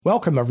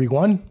Welcome,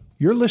 everyone.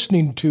 You're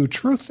listening to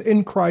Truth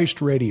in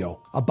Christ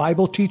Radio, a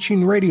Bible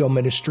teaching radio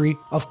ministry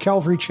of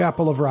Calvary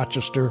Chapel of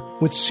Rochester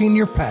with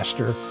Senior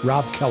Pastor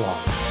Rob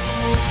Kellogg.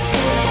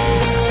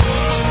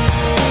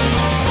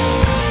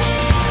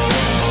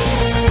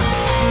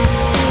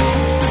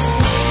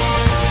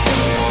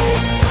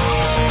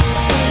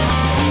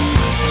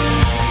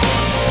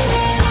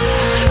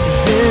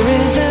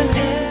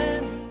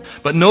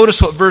 But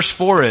notice what verse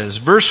 4 is.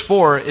 Verse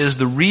 4 is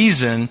the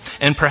reason,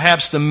 and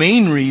perhaps the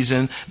main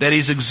reason, that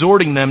he's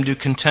exhorting them to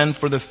contend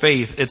for the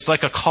faith. It's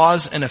like a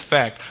cause and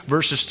effect,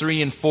 verses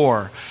 3 and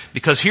 4.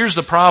 Because here's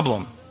the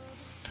problem.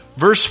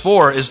 Verse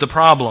 4 is the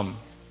problem.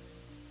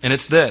 And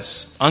it's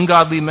this: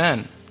 ungodly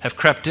men have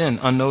crept in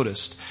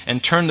unnoticed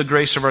and turned the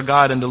grace of our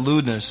God into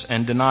lewdness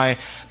and deny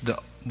the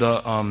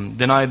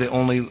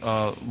only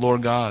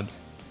Lord God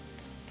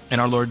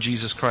and our Lord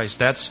Jesus Christ.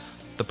 That's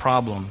the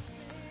problem.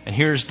 And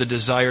here's the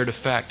desired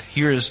effect.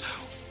 Here's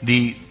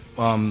the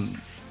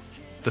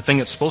thing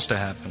that's supposed to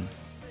happen: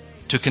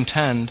 to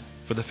contend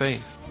for the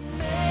faith.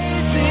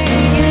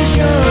 Amazing is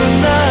your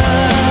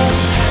love.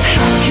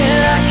 How can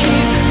I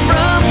keep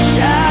from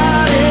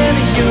shouting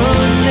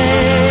your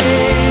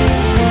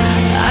name?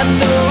 I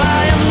know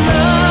I am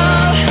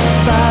loved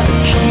by the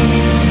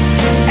King,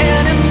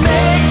 and it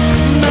makes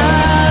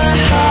my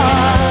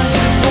heart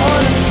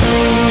want to sing.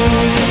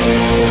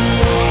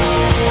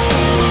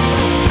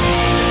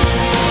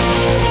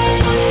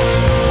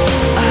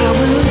 I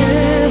will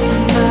lift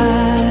my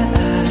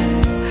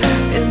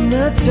eyes in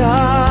the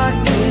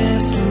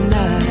darkest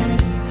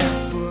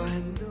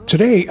night.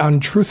 Today on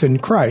Truth in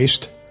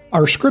Christ,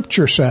 our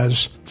scripture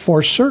says,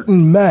 "For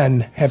certain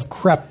men have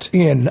crept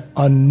in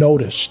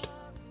unnoticed."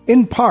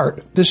 In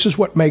part, this is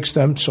what makes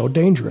them so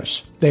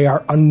dangerous. They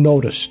are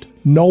unnoticed.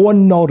 No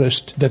one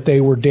noticed that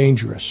they were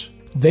dangerous.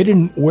 They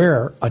didn't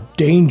wear a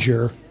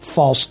danger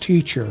false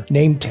teacher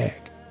name tag.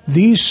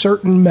 These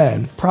certain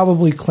men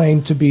probably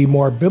claim to be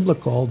more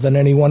biblical than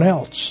anyone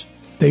else.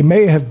 They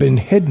may have been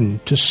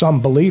hidden to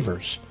some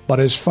believers, but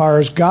as far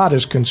as God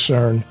is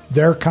concerned,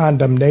 their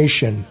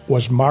condemnation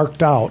was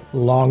marked out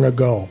long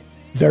ago.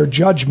 Their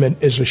judgment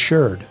is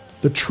assured.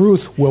 The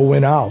truth will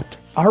win out.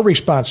 Our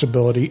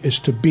responsibility is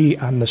to be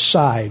on the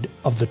side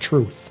of the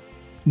truth.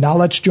 Now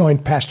let's join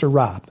Pastor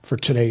Rob for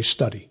today's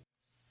study.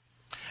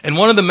 And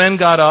one of the men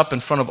got up in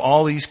front of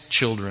all these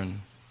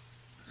children,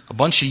 a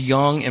bunch of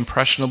young,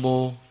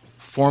 impressionable,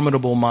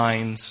 formidable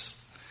minds,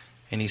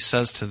 and he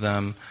says to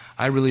them,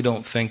 "I really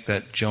don't think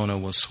that Jonah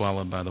was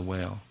swallowed by the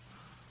whale."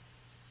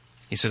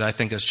 He said, "I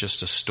think that's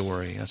just a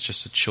story. That's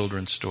just a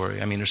children's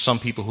story. I mean, there's some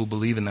people who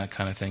believe in that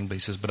kind of thing," but he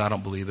says, "But I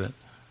don't believe it."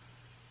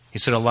 He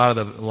said, a lot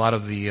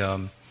of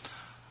the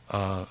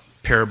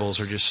parables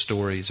are just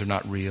stories. They're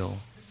not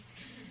real.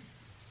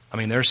 I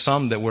mean, there's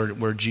some that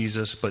were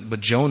Jesus, but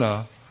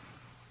Jonah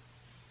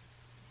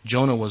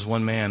was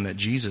one man that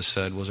Jesus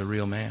said was a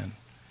real man.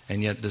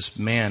 And yet this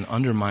man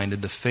undermined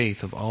the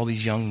faith of all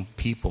these young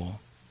people.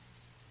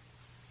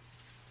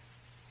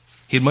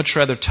 He'd much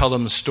rather tell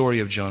them the story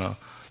of Jonah.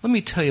 Let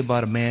me tell you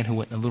about a man who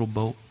went in a little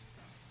boat,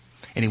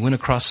 and he went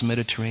across the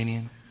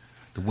Mediterranean.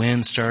 The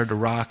wind started to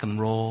rock and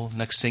roll.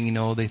 Next thing you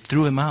know, they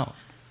threw him out.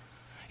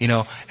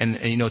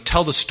 And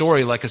tell the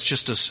story like it's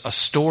just a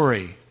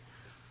story.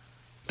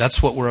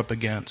 That's what we're up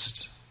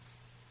against.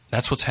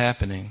 That's what's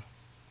happening.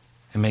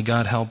 And may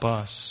God help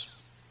us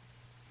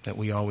that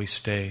we always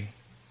stay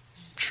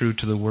true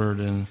to the Word.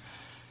 And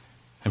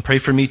pray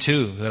for me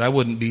too, that I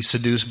wouldn't be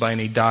seduced by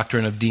any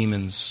doctrine of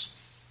demons.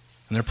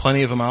 And there are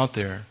plenty of them out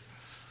there.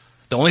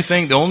 The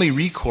only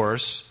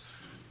recourse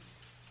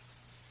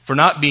for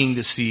not being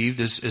deceived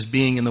is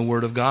being in the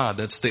Word of God.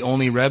 That's the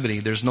only remedy.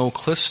 There's no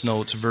Cliff's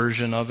Notes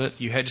version of it.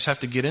 You just have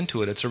to get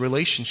into it. It's a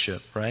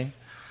relationship, right?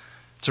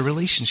 It's a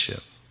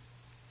relationship.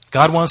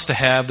 God wants to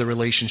have the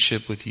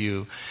relationship with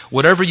you.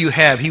 Whatever you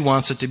have, He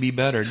wants it to be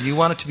better. Do you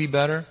want it to be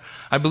better?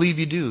 I believe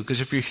you do,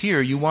 because if you're here,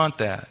 you want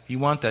that. You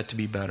want that to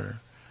be better.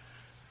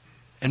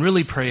 And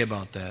really pray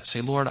about that.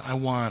 Say, "Lord, I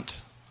want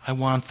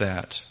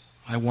that.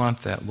 I want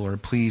that,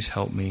 Lord. Please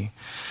help me."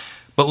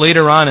 But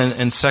later on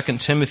in 2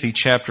 Timothy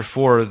chapter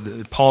 4,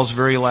 Paul's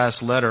very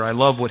last letter, I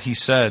love what he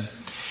said.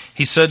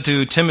 He said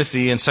to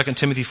Timothy in 2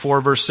 Timothy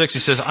 4 verse 6, he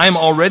says, "I am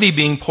already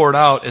being poured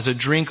out as a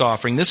drink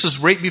offering." This is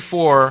right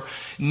before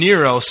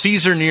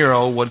Caesar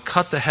Nero would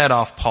cut the head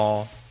off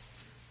Paul.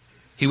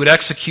 He would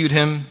execute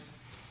him.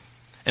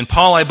 And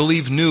Paul, I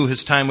believe, knew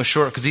his time was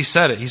short because he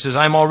said it. He says,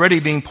 "I'm already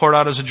being poured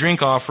out as a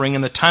drink offering,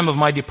 and the time of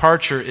my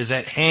departure is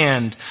at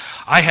hand.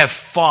 I have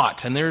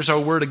fought," and there's our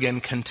word again,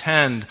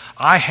 contend.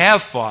 I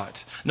have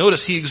fought.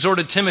 Notice he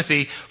exhorted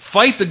Timothy,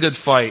 fight the good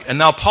fight. And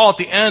now Paul, at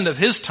the end of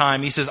his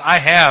time, he says, "I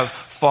have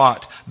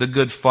fought the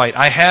good fight.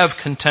 I have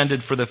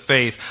contended for the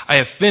faith. I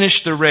have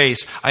finished the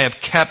race. I have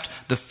kept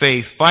the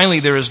faith. Finally,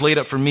 there is laid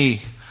up for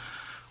me."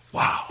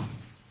 Wow.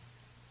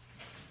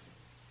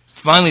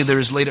 "Finally, there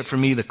is laid up for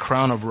me the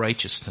crown of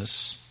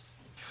righteousness,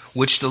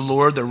 which the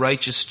Lord, the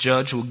righteous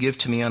judge, will give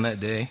to me on that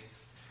day.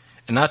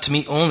 And not to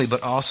me only,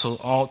 but also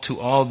to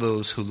all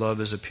those who love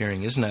His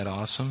appearing." Isn't that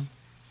awesome?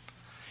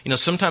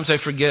 Sometimes I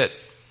forget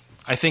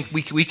I think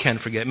we can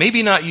forget.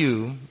 Maybe not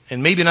you,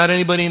 and maybe not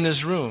anybody in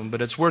this room,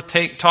 but it's worth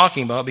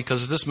talking about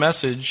because this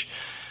message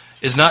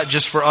is not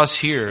just for us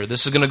here.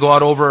 This is going to go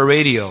out over a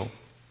radio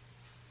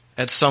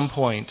at some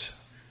point,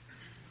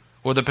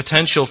 or the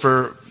potential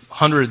for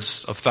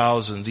hundreds of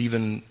thousands,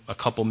 even a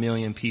couple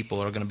million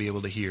people are going to be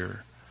able to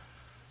hear.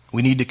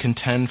 We need to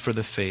contend for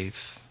the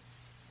faith.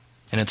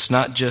 And it's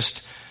not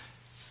just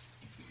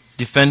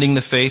defending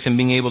the faith and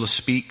being able to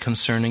speak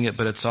concerning it,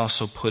 but it's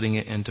also putting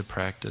it into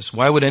practice.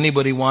 Why would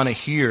anybody want to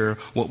hear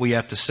what we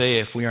have to say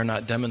if we are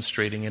not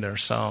demonstrating it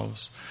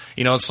ourselves?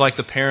 You know, it's like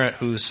the parent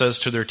who says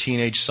to their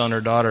teenage son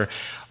or daughter,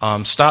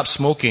 stop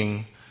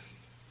smoking,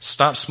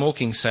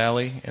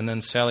 Sally. And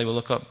then Sally will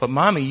look up, but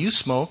Mommy, you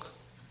smoke,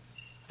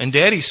 and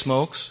Daddy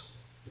smokes,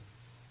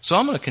 so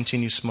I'm going to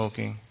continue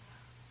smoking.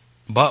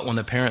 But when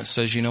the parent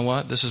says, you know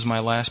what, this is my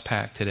last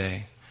pack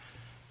today,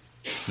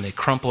 and they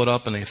crumple it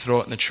up and they throw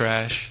it in the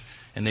trash,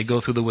 and they go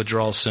through the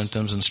withdrawal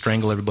symptoms and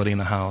strangle everybody in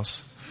the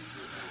house.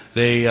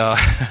 They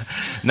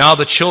now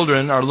the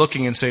children are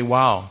looking and say,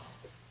 wow,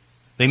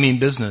 they mean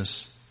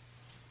business.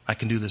 I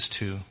can do this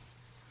too.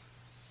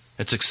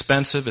 It's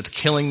expensive. It's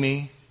killing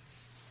me.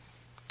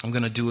 I'm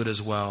going to do it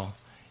as well.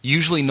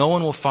 Usually no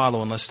one will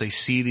follow unless they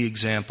see the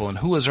example. And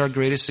who is our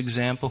greatest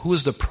example? Who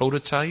is the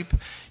prototype?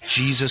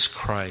 Jesus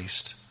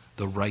Christ,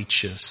 the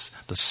righteous,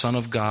 the Son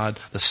of God,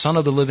 the Son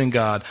of the living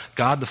God,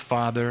 God the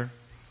Father,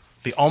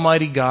 the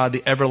Almighty God,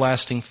 the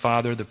everlasting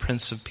Father, the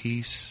Prince of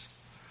Peace.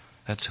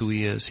 That's who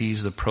He is.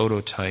 He's the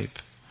prototype.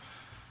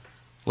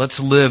 Let's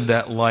live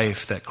that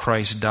life that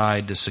Christ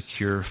died to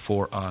secure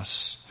for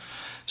us.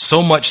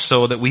 So much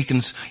so that we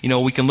can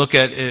look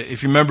at,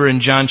 if you remember in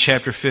John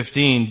chapter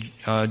 15,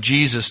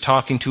 Jesus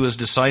talking to His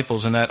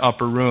disciples in that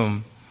upper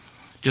room,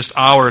 just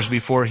hours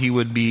before He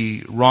would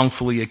be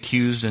wrongfully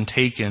accused and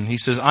taken. He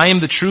says, I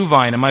am the true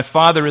vine, and my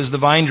Father is the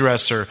vine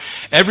dresser.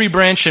 Every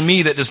branch in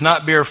me that does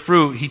not bear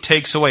fruit, He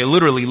takes away.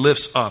 Literally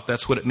lifts up.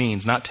 That's what it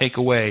means, not take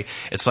away.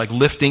 It's like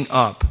lifting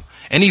up.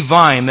 Any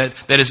vine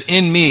that is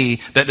in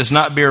me that does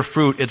not bear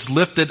fruit, it's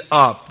lifted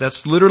up.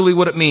 That's literally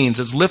what it means.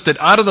 It's lifted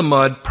out of the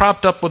mud,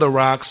 propped up with a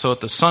rock so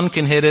that the sun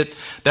can hit it.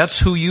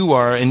 That's who you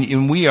are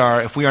and we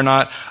are if we are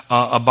not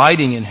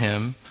abiding in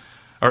Him.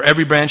 Or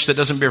every branch that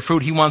doesn't bear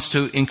fruit, He wants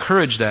to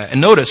encourage that.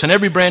 And notice, in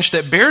every branch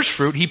that bears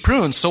fruit, He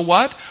prunes. So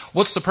what?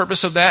 What's the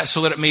purpose of that?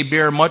 So that it may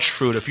bear much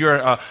fruit. If you're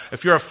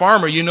a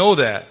farmer, you know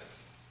that.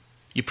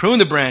 You prune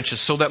the branches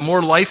so that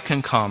more life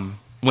can come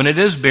when it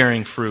is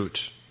bearing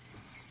fruit.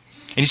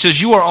 And He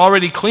says, you are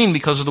already clean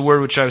because of the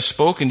word which I have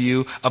spoken to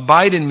you.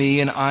 Abide in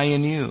me and I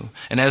in you.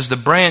 And as the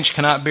branch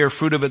cannot bear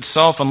fruit of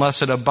itself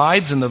unless it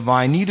abides in the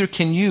vine, neither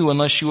can you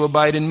unless you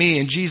abide in me.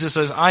 And Jesus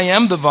says, I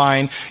am the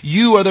vine,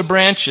 you are the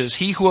branches.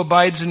 He who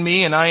abides in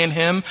me and I in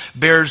him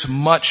bears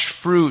much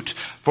fruit.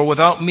 For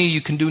without me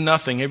you can do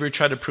nothing. Ever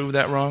tried to prove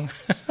that wrong?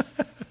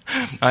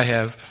 I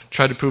have.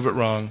 Tried to prove it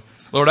wrong.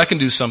 Lord, I can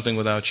do something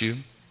without you.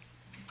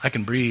 I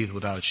can breathe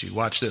without you.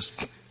 Watch this.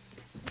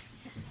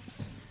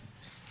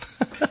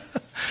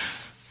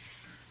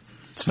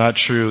 It's not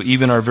true.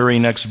 Even our very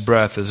next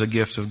breath is a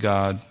gift of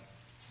God.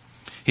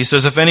 He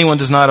says, if anyone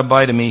does not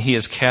abide in me, he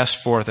is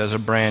cast forth as a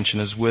branch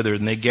and is withered,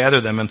 and they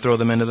gather them and throw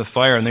them into the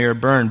fire, and they are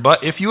burned.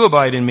 But if you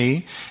abide in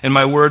me, and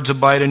my words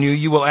abide in you,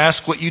 you will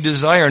ask what you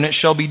desire, and it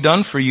shall be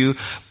done for you.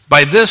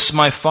 By this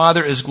my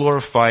Father is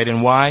glorified,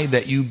 and why?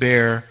 That you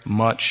bear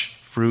much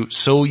fruit,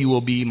 so you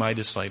will be my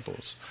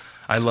disciples.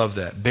 I love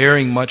that.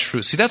 Bearing much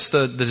fruit. See, that's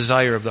the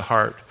desire of the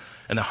heart,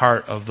 and the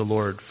heart of the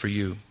Lord for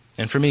you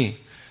and for me.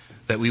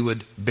 That we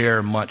would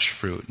bear much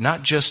fruit.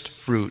 Not just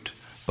fruit,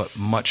 but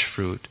much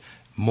fruit.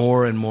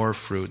 More and more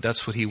fruit.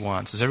 That's what He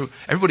wants.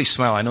 Everybody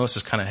smile. I know this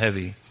is kind of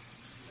heavy.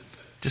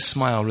 Just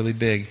smile really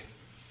big.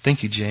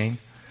 Thank you, Jane.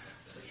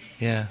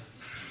 Yeah.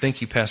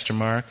 Thank you, Pastor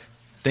Mark.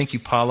 Thank you,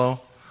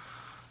 Paulo.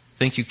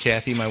 Thank you,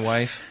 Kathy, my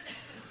wife.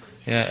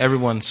 Yeah,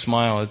 everyone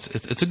smile.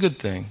 It's a good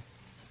thing.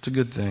 It's a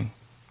good thing.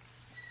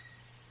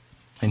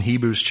 In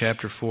Hebrews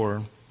chapter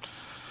 4,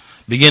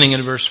 beginning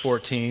in verse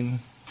 14,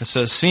 it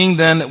says, seeing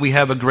then that we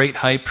have a great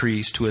high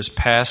priest who has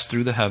passed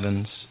through the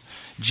heavens,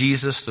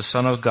 Jesus, the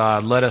Son of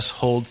God, let us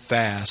hold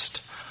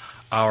fast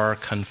our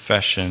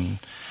confession.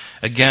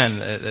 Again,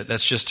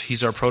 that's just,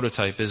 He's our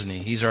prototype, isn't He?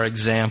 He's our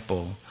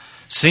example.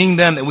 Seeing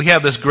then that we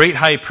have this great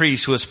high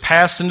priest who has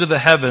passed into the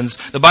heavens,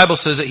 the Bible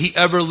says that He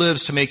ever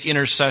lives to make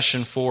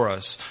intercession for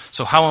us.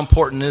 So how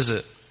important is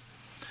it?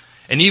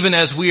 And even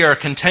as we are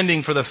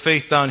contending for the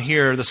faith down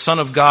here, the Son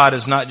of God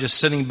is not just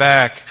sitting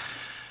back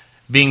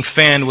being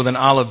fanned with an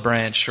olive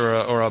branch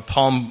or a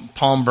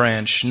palm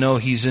branch. No,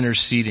 He's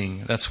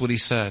interceding. That's what He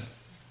said.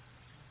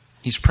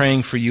 He's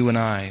praying for you and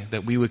I,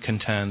 that we would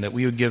contend, that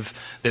we would that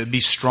would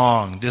be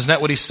strong. Isn't that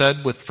what He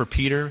said for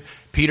Peter?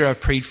 Peter, I've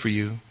prayed for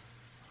you.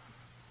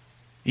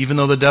 Even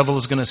though the devil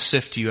is going to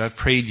sift you, I've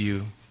prayed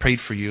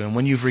for you. And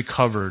when you've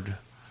recovered,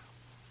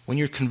 when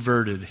you're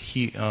converted,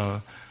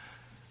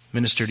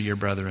 minister to your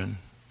brethren.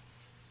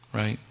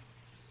 Right?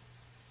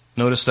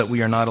 Notice that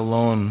we are not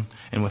alone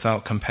and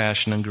without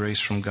compassion and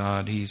grace from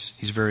God. He's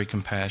very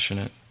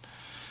compassionate.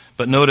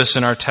 But notice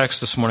in our text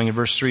this morning in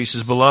verse 3, he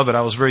says, "Beloved,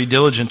 I was very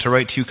diligent to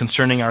write to you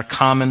concerning our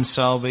common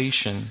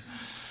salvation."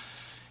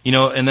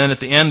 And then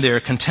at the end there,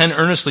 "Contend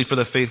earnestly for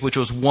the faith which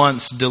was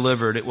once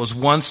delivered." It was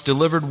once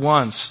delivered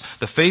once.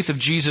 The faith of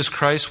Jesus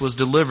Christ was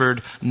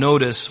delivered,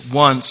 notice,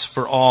 once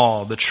for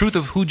all. The truth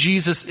of who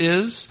Jesus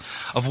is,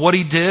 of what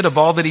he did, of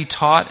all that he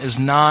taught is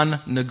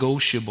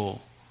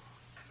non-negotiable.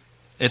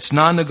 It's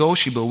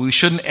non-negotiable. We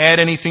shouldn't add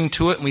anything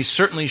to it, and we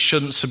certainly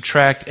shouldn't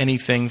subtract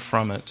anything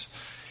from it.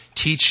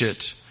 Teach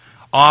it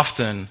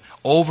often,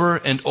 over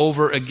and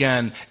over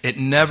again. It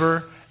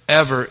never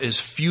ever is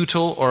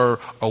futile or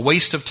a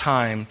waste of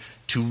time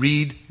to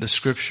read the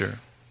Scripture.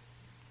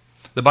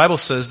 The Bible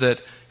says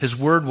that his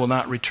word will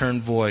not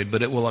return void,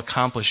 but it will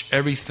accomplish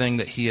everything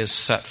that he has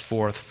set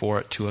forth for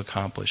it to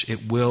accomplish.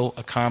 It will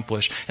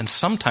accomplish. And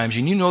sometimes,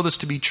 and you know this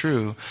to be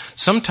true,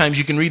 sometimes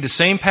you can read the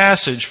same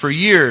passage for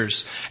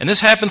years. And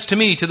this happens to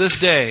me to this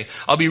day.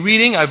 I'll be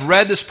reading, I've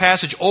read this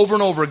passage over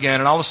and over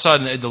again, and all of a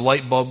sudden the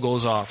light bulb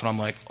goes off. And I'm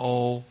like,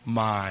 oh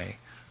my.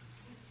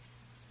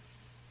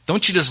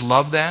 Don't you just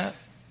love that?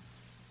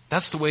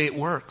 That's the way it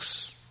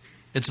works.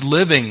 It's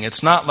living.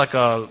 It's not like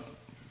a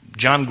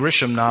John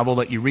Grisham novel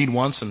that you read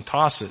once and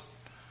toss it.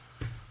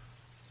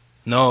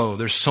 No,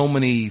 there's so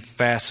many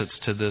facets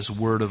to this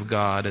Word of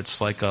God.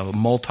 It's like a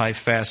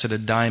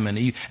multifaceted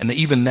diamond. And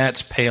even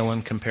that's pale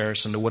in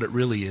comparison to what it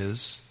really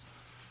is.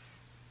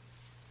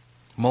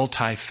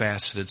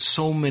 Multifaceted.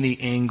 So many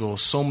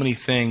angles, so many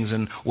things.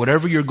 And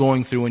whatever you're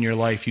going through in your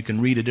life, you can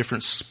read a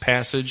different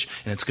passage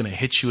and it's going to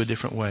hit you a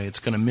different way. It's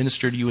going to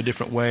minister to you a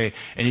different way.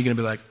 And you're going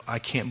to be like, I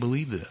can't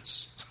believe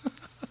this.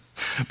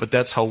 But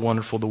that's how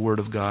wonderful the Word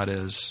of God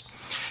is.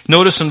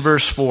 Notice in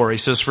verse 4, he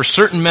says, "For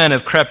certain men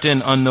have crept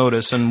in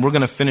unnoticed." And we're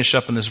going to finish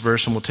up in this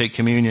verse and we'll take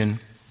communion.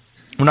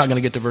 We're not going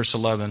to get to verse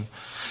 11.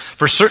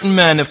 "For certain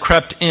men have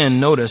crept in,"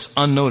 notice,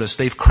 unnoticed.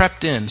 They've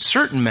crept in.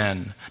 Certain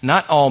men,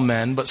 not all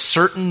men, but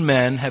certain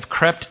men have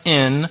crept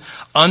in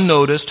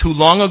unnoticed, who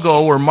long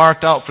ago were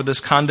marked out for this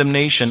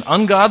condemnation.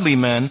 Ungodly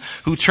men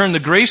who turn the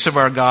grace of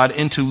our God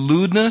into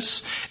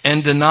lewdness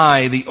and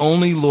deny the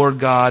only Lord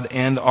God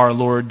and our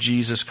Lord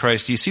Jesus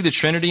Christ. Do you see the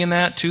Trinity in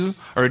that too?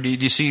 Or do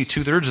you see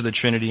 2/3 of the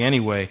Trinity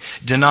anyway?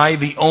 Deny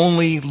the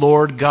only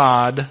Lord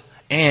God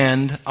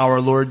and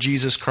our Lord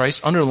Jesus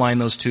Christ. Underline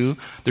those two.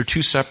 They're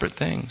two separate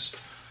things.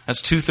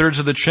 That's 2/3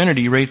 of the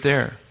Trinity right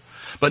there.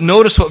 But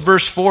notice what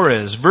verse 4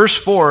 is. Verse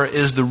 4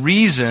 is the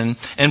reason,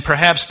 and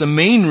perhaps the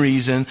main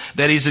reason,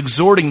 that he's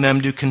exhorting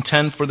them to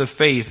contend for the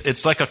faith.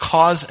 It's like a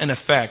cause and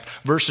effect,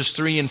 verses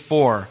 3 and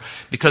 4.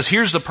 Because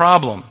here's the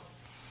problem.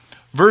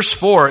 Verse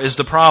 4 is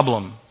the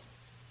problem.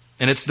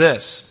 And it's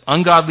this: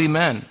 ungodly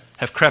men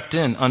have crept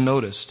in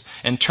unnoticed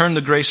and turned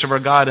the grace of our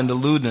God into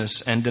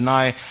lewdness and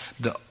deny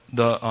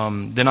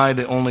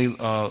the only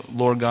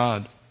Lord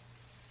God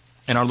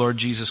and our Lord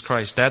Jesus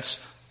Christ. That's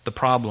the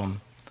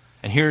problem.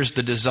 And here's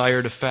the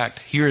desired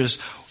effect. Here's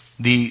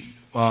the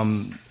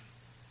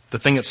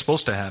thing that's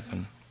supposed to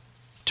happen: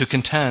 to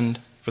contend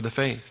for the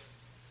faith.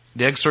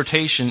 The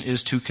exhortation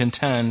is to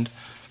contend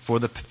for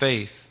the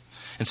faith.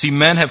 And see,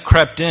 men have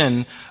crept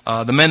in.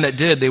 The men that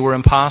did, they were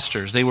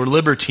imposters. They were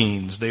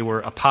libertines. They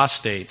were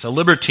apostates. A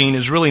libertine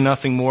is really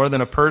nothing more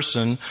than a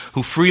person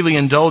who freely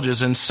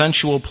indulges in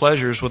sensual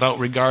pleasures without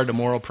regard to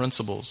moral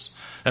principles.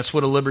 That's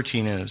what a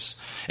libertine is.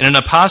 And an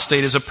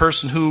apostate is a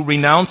person who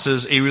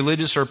renounces a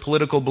religious or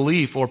political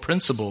belief or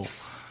principle.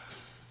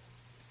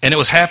 And it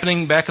was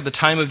happening back at the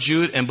time of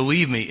Jude, and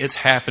believe me, it's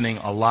happening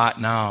a lot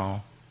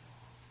now.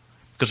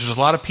 Because there's a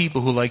lot of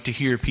people who like to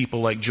hear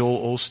people like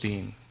Joel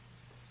Osteen.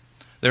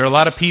 There are a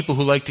lot of people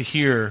who like to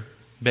hear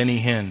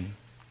Benny Hinn.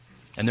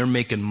 And they're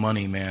making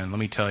money, man, let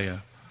me tell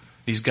you.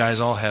 These guys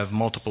all have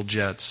multiple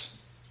jets.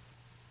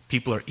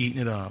 People are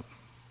eating it up.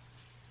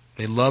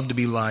 They love to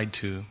be lied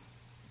to.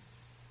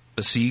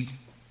 But see,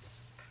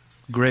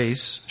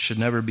 grace should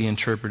never be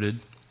interpreted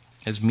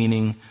as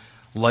meaning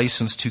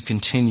license to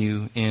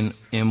continue in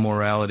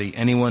immorality.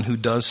 Anyone who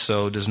does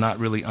so does not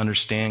really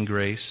understand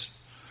grace.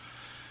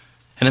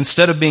 And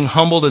instead of being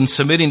humbled and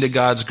submitting to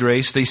God's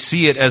grace, they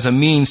see it as a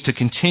means to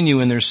continue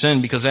in their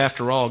sin, because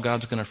after all,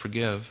 God's going to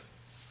forgive.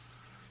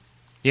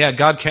 Yeah,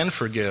 God can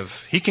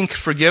forgive. He can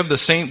forgive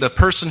the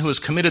person who has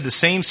committed the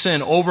same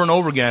sin over and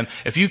over again.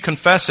 If you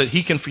confess it,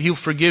 He'll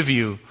forgive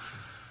you.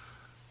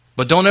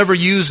 But don't ever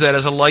use that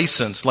as a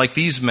license, like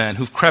these men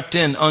who've crept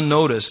in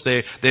unnoticed.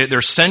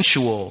 They're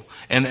sensual,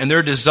 and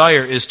their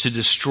desire is to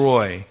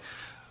destroy.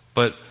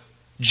 But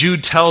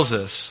Jude tells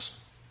us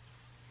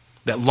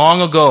that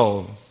long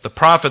ago, the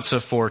prophets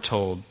have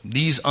foretold,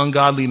 these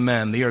ungodly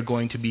men, they are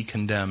going to be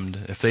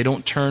condemned. If they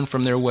don't turn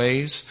from their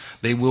ways,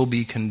 they will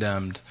be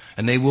condemned,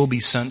 and they will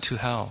be sent to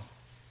hell.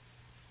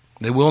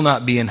 They will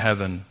not be in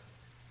heaven.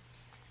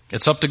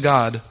 It's up to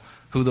God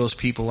who those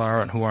people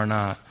are and who are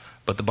not.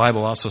 But the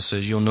Bible also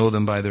says you'll know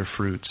them by their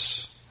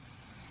fruits.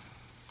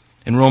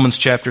 In Romans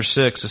chapter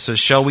 6, it says,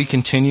 "Shall we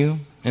continue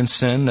in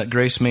sin that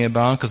grace may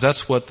abound?" Because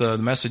that's what the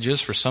message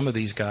is for some of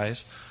these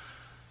guys.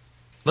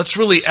 Let's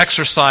really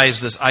exercise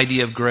this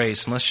idea of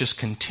grace, and let's just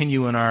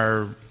continue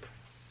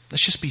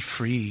let's just be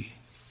free.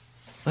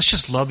 Let's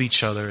just love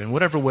each other in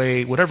whatever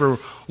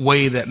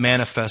way that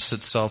manifests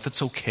itself.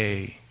 It's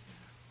okay.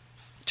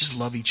 Just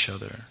love each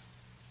other.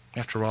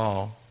 After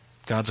all,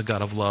 God's a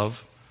God of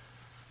love.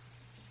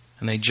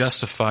 And they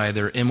justify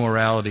their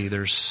immorality,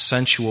 their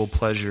sensual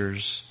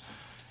pleasures,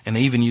 and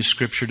they even use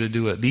Scripture to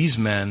do it. These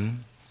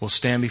men will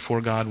stand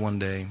before God one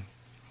day.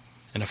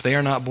 And if they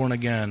are not born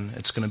again,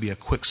 it's going to be a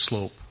quick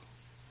slope.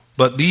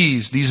 But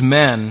these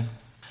men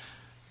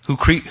who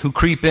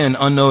creep in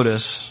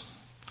unnoticed,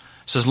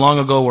 says long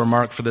ago were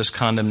marked for this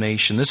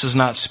condemnation. This is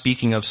not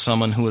speaking of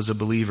someone who is a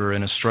believer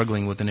and is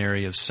struggling with an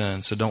area of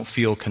sin, so don't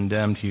feel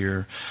condemned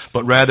here,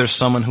 but rather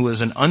someone who is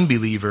an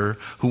unbeliever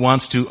who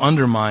wants to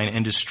undermine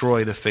and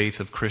destroy the faith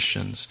of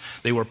Christians.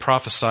 They were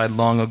prophesied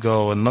long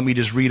ago, and let me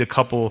just read a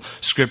couple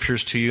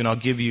scriptures to you, and I'll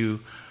give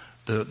you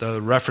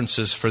the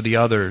references for the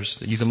others.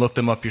 You can look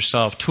them up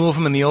yourself. 2 of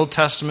them in the Old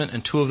Testament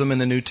and 2 of them in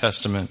the New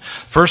Testament.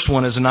 First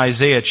one is in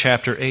Isaiah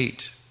chapter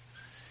 8,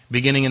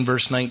 beginning in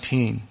verse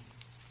 19.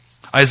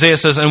 Isaiah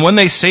says, "And when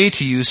they say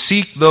to you,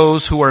 seek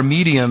those who are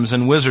mediums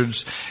and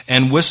wizards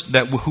and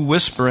who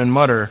whisper and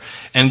mutter."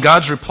 And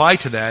God's reply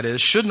to that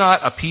is, should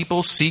not a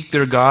people seek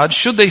their God?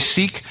 Should they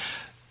seek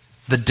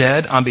the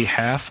dead on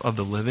behalf of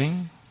the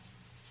living?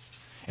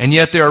 And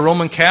yet there are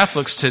Roman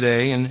Catholics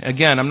today, and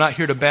again, I'm not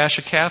here to bash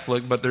a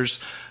Catholic, but there's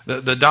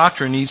the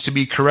doctrine needs to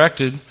be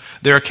corrected.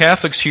 There are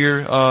Catholics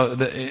here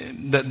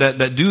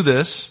that do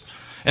this,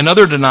 and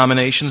other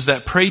denominations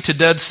that pray to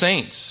dead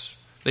saints.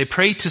 They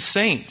pray to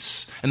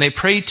saints. And they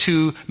pray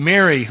to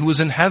Mary, who is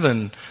in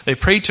heaven. They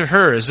pray to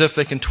her as if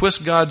they can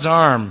twist God's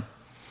arm.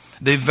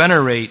 They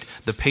venerate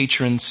the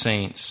patron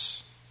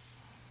saints.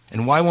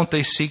 And why won't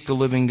they seek the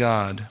living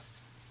God?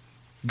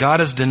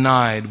 God is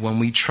denied when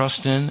we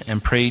trust in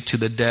and pray to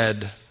the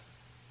dead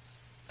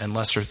and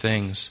lesser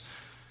things.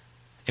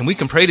 And we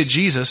can pray to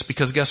Jesus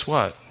because guess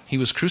what? He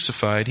was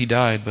crucified, he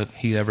died, but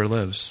he ever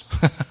lives.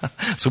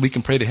 So we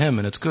can pray to him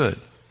and it's good.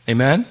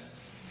 Amen?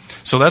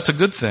 So that's a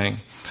good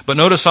thing. But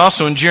notice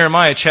also in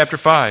Jeremiah chapter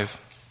 5.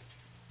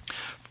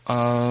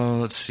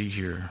 Let's see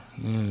here.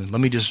 Let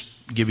me just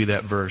give you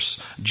that verse.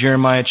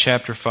 Jeremiah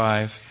chapter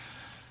 5,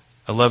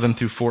 11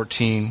 through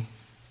 14.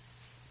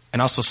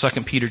 And also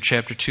 2 Peter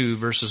chapter 2,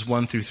 verses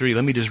 1 through 3.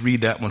 Let me just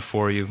read that one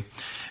for you.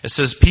 It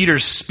says,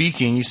 Peter's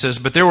speaking, he says,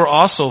 "But there were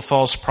also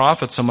false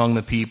prophets among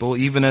the people,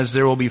 even as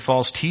there will be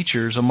false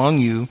teachers among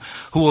you,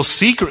 who will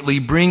secretly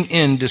bring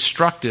in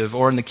destructive,"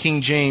 or in the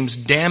King James,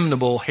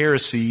 damnable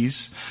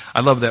heresies.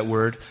 I love that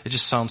word. It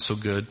just sounds so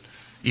good,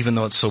 even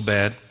though it's so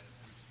bad.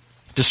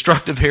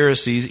 Destructive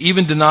heresies,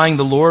 even denying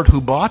the Lord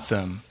who bought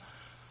them.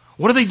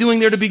 What are they doing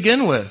there to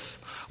begin with?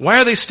 Why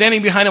are they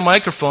standing behind a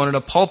microphone in a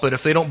pulpit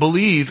if they don't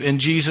believe in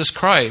Jesus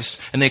Christ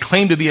and they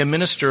claim to be a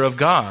minister of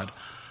God?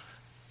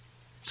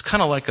 It's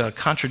kind of like a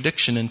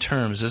contradiction in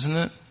terms, isn't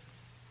it?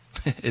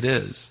 It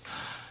is.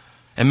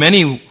 And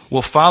many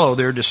will follow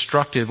their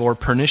destructive or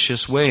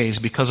pernicious ways,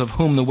 because of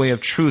whom the way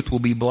of truth will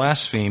be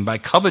blasphemed. By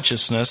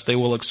covetousness they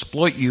will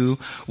exploit you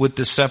with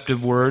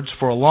deceptive words.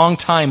 For a long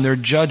time their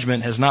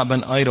judgment has not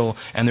been idle,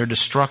 and their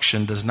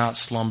destruction does not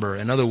slumber.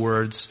 In other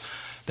words,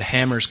 the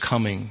hammer's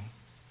coming.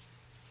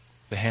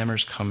 The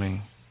hammer's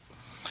coming.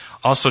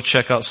 Also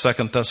check out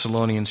 2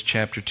 Thessalonians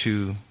chapter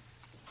 2,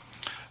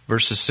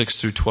 verses 6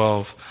 through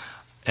 12.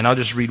 And I'll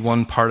just read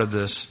one part of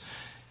this.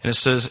 And it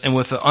says, "And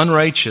with the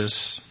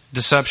unrighteous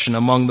deception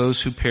among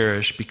those who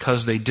perish,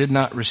 because they did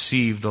not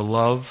receive the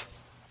love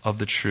of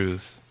the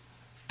truth,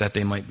 that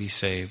they might be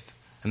saved."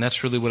 And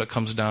that's really what it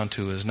comes down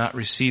to, is not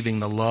receiving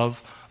the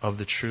love of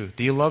the truth.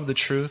 Do you love the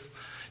truth?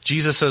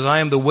 Jesus says, "I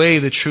am the way,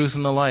 the truth,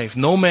 and the life.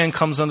 No man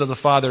comes unto the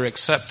Father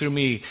except through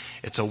me."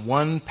 It's a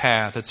one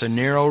path. It's a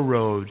narrow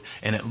road,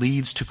 and it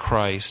leads to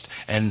Christ.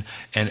 And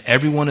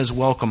everyone is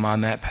welcome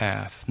on that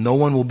path. No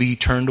one will be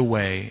turned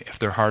away if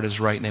their heart is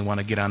right and they want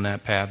to get on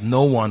that path.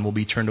 No one will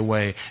be turned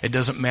away. It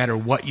doesn't matter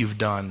what you've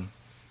done.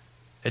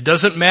 It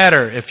doesn't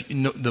matter if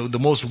the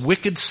most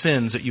wicked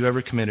sins that you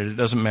ever committed. It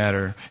doesn't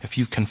matter. If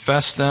you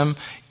confess them,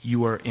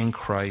 you are in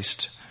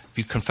Christ. If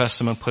you confess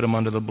them and put them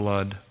under the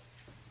blood.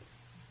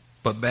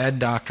 But bad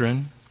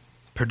doctrine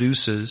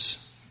produces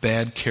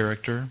bad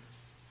character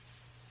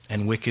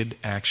and wicked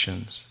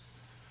actions.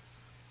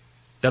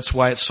 That's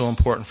why it's so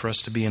important for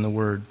us to be in the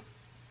Word.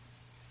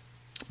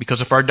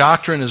 Because if our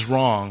doctrine is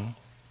wrong,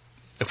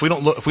 if we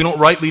don't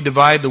rightly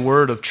divide the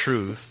word of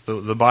truth,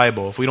 the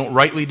Bible, if we don't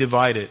rightly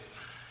divide it,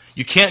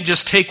 you can't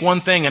just take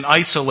one thing and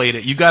isolate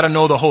it. You got to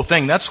know the whole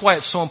thing. That's why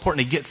it's so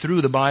important to get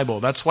through the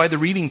Bible. That's why the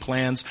reading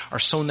plans are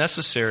so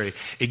necessary.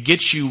 It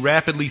gets you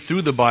rapidly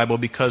through the Bible,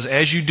 because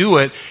as you do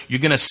it,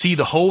 you're going to see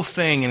the whole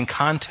thing in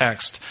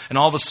context. And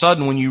all of a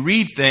sudden, when you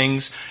read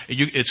things,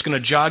 it's going to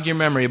jog your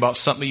memory about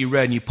something you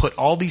read, and you put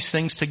all these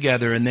things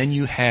together, and then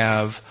you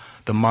have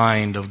the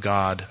mind of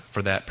God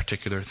for that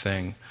particular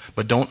thing.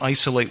 But don't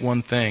isolate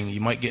one thing.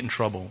 You might get in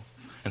trouble.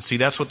 And see,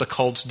 that's what the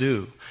cults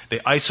do. They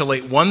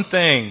isolate one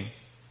thing.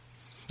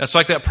 That's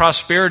like that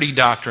prosperity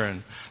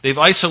doctrine. They've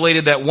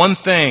isolated that one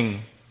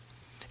thing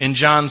in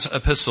John's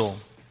epistle.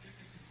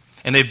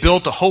 And they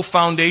built a whole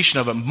foundation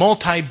of a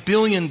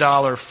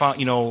multi-billion-dollar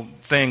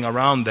thing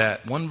around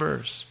that one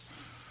verse.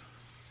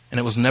 And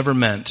it was never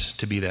meant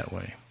to be that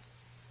way.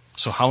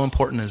 So how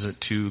important is it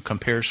to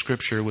compare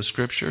Scripture with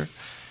Scripture?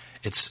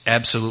 It's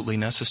absolutely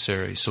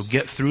necessary. So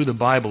get through the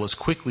Bible as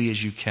quickly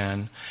as you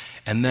can,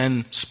 and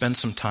then spend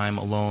some time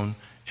alone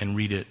and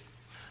read it.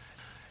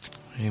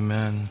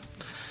 Amen.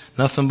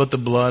 Nothing but the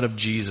blood of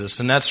Jesus.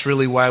 And that's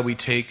really why we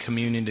take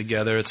communion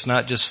together. It's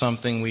not just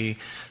something we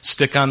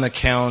stick on the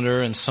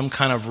calendar and some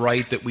kind of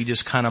rite that we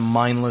just kind of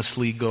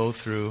mindlessly go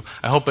through.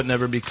 I hope it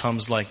never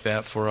becomes like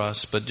that for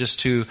us. But just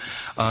to,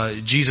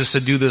 Jesus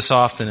said, do this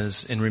often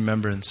as in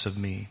remembrance of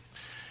me.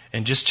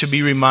 And just to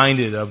be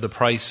reminded of the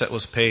price that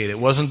was paid. It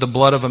wasn't the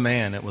blood of a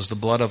man. It was the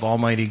blood of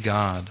Almighty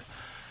God.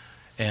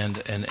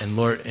 And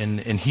Lord,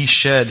 and He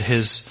shed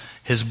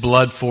His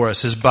blood for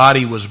us. His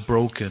body was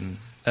broken.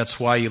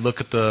 That's why you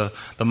look at the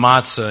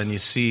matzah and you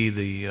see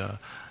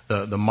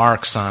the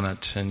marks on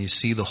it and you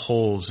see the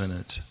holes in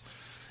it.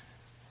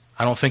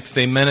 I don't think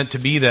they meant it to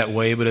be that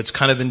way, but it's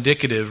kind of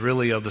indicative,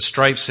 really, of the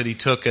stripes that He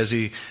took as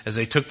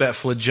they took that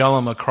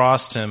flagellum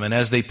across Him, and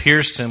as they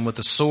pierced Him with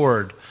the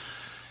sword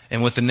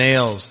and with the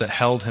nails that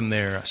held Him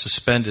there,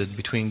 suspended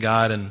between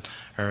God and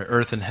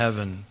earth and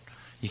heaven.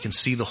 You can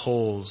see the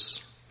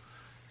holes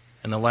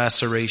and the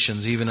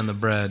lacerations, even in the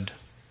bread,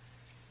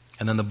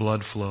 and then the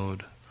blood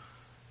flowed.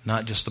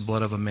 Not just the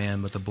blood of a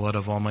man, but the blood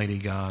of Almighty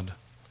God.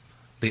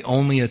 The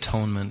only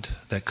atonement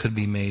that could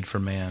be made for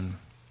man.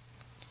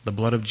 The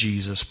blood of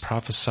Jesus,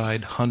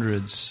 prophesied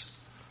hundreds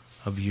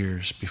of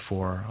years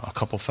before, a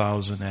couple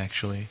thousand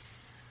actually,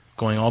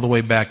 going all the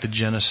way back to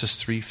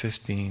Genesis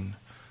 3:15,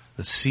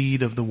 the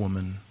seed of the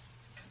woman.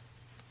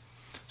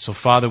 So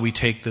Father, we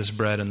take this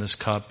bread and this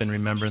cup in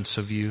remembrance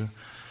of You,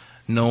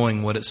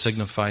 knowing what it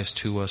signifies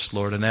to us,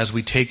 Lord. And as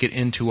we take it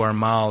into our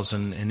mouths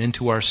and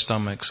into our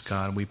stomachs,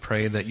 God, we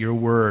pray that Your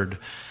word,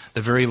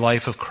 the very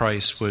life of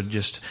Christ, would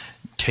just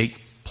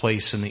take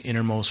place in the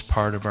innermost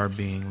part of our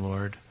being,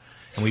 Lord.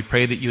 And we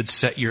pray that You would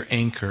set Your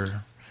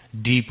anchor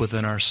deep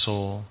within our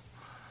soul.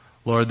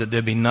 Lord, that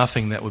there'd be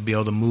nothing that would be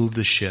able to move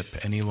the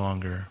ship any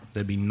longer.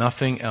 There'd be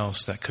nothing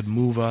else that could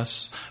move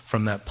us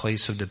from that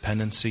place of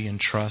dependency and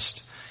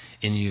trust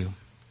in You.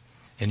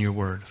 In Your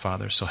word,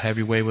 Father. So have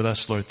Your way with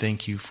us, Lord.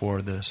 Thank You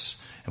for this.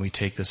 And we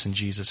take this in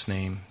Jesus'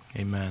 name.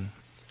 Amen.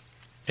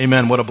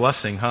 Amen. What a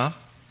blessing, huh?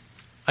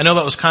 I know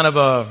that was kind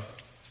of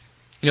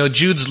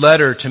Jude's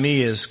letter to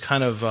me is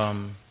kind of,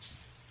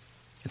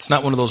 it's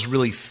not one of those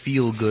really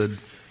feel-good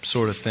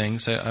sort of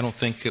things. I don't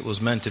think it was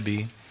meant to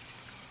be.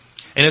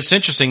 And it's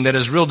interesting that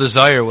his real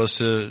desire was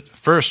to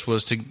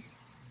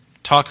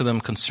talk to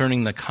them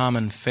concerning the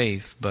common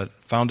faith, but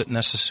found it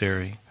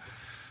necessary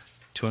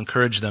to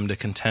encourage them to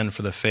contend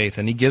for the faith.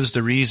 And he gives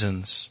the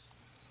reasons.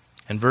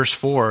 And verse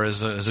 4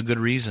 is a good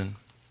reason.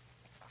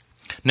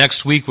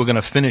 Next week we're going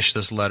to finish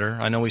this letter.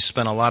 I know we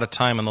spent a lot of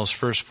time on those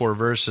first 4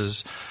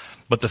 verses,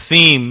 but the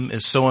theme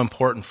is so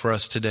important for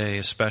us today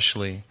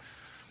especially.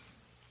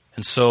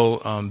 And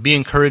so be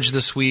encouraged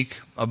this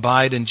week.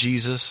 Abide in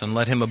Jesus and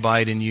let Him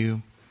abide in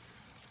you.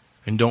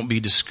 And don't be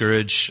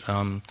discouraged.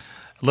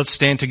 Let's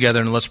stand together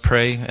and let's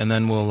pray, and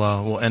then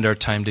we'll end our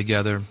time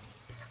together.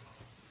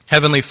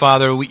 Heavenly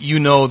Father, You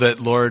know that,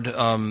 Lord,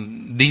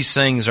 these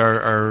things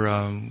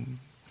can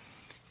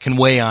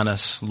weigh on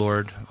us,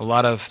 Lord. A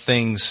lot of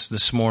things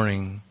this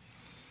morning,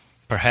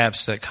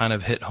 perhaps, that kind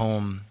of hit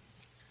home,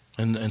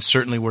 and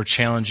certainly were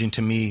challenging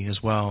to me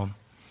as well.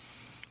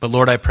 But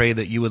Lord, I pray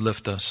that You would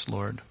lift us,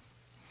 Lord,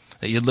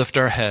 that You'd lift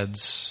our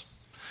heads.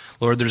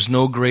 Lord, there's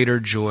no greater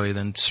joy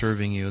than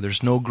serving You.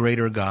 There's no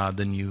greater God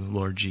than You,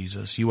 Lord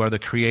Jesus. You are the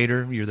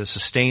Creator. You're the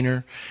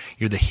Sustainer.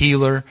 You're the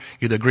Healer.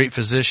 You're the Great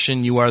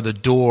Physician. You are the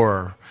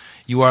door.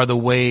 You are the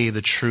way,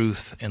 the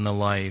truth, and the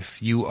life.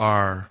 You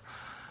are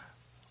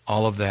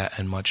all of that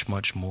and much,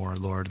 much more,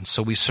 Lord. And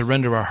so we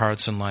surrender our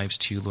hearts and lives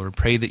to You, Lord.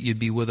 Pray that You'd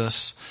be with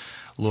us,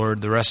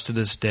 Lord, the rest of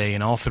this day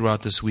and all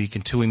throughout this week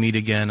until we meet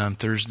again on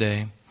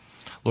Thursday.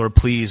 Lord,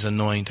 please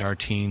anoint our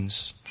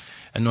teens.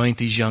 Anoint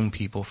these young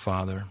people,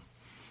 Father.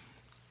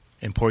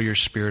 And pour Your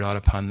Spirit out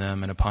upon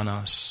them and upon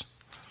us.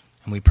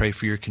 And we pray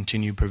for Your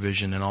continued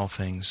provision in all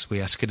things.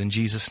 We ask it in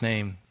Jesus'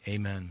 name.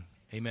 Amen.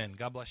 Amen.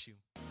 God bless you.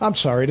 I'm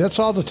sorry, that's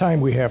all the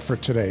time we have for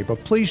today,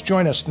 but please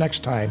join us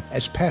next time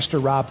as Pastor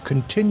Rob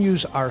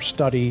continues our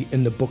study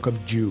in the book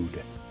of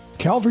Jude.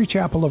 Calvary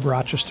Chapel of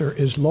Rochester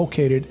is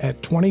located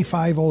at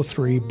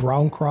 2503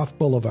 Browncroft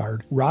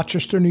Boulevard,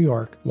 Rochester, New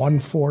York,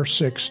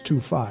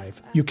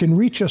 14625. You can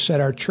reach us at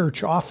our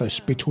church office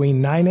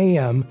between 9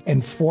 a.m.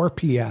 and 4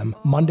 p.m.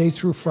 Monday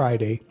through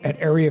Friday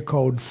at area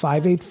code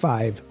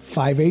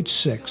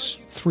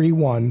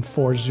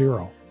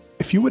 585-586-3140.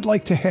 If you would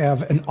like to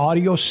have an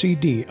audio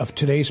CD of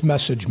today's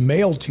message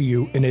mailed to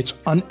you in its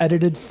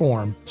unedited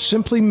form,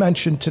 simply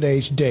mention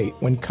today's date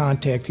when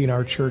contacting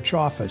our church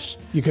office.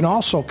 You can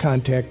also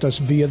contact us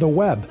via the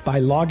web by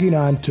logging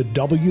on to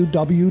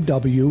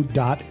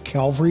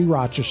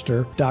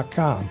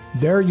www.calvaryrochester.com.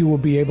 There you will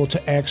be able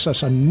to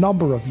access a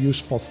number of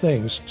useful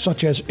things,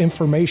 such as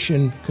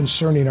information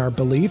concerning our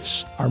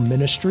beliefs, our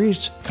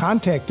ministries,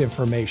 contact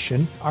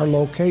information, our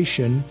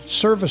location,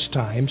 service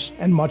times,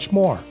 and much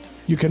more.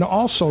 You can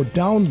also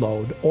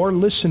download or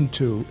listen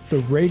to the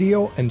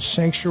radio and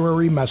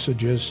sanctuary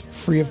messages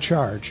free of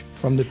charge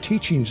from the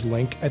teachings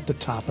link at the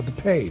top of the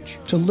page.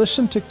 To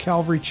listen to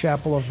Calvary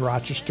Chapel of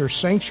Rochester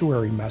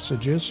sanctuary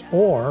messages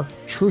or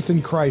Truth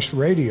in Christ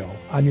Radio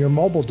on your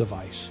mobile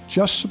device,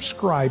 just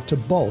subscribe to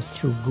both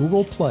through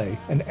Google Play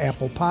and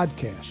Apple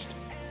Podcast.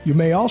 You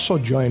may also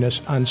join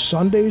us on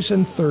Sundays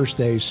and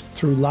Thursdays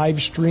through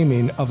live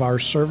streaming of our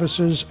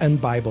services and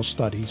Bible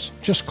studies.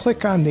 Just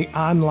click on the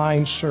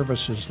online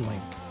services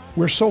link.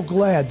 We're so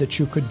glad that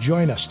you could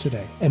join us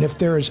today. And if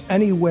there is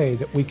any way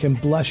that we can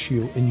bless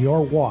you in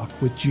your walk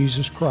with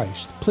Jesus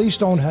Christ, please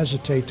don't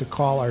hesitate to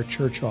call our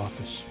church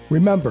office.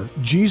 Remember,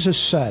 Jesus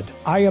said,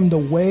 "I am the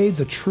way,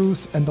 the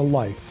truth, and the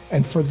life,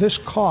 and for this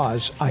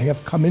cause I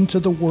have come into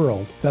the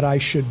world, that I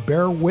should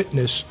bear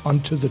witness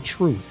unto the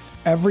truth.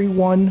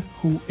 Everyone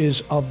who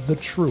is of the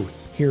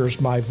truth hears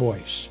my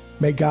voice."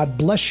 May God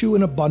bless you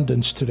in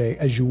abundance today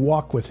as you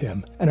walk with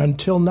Him. And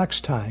until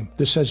next time,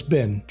 this has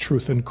been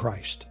Truth in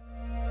Christ.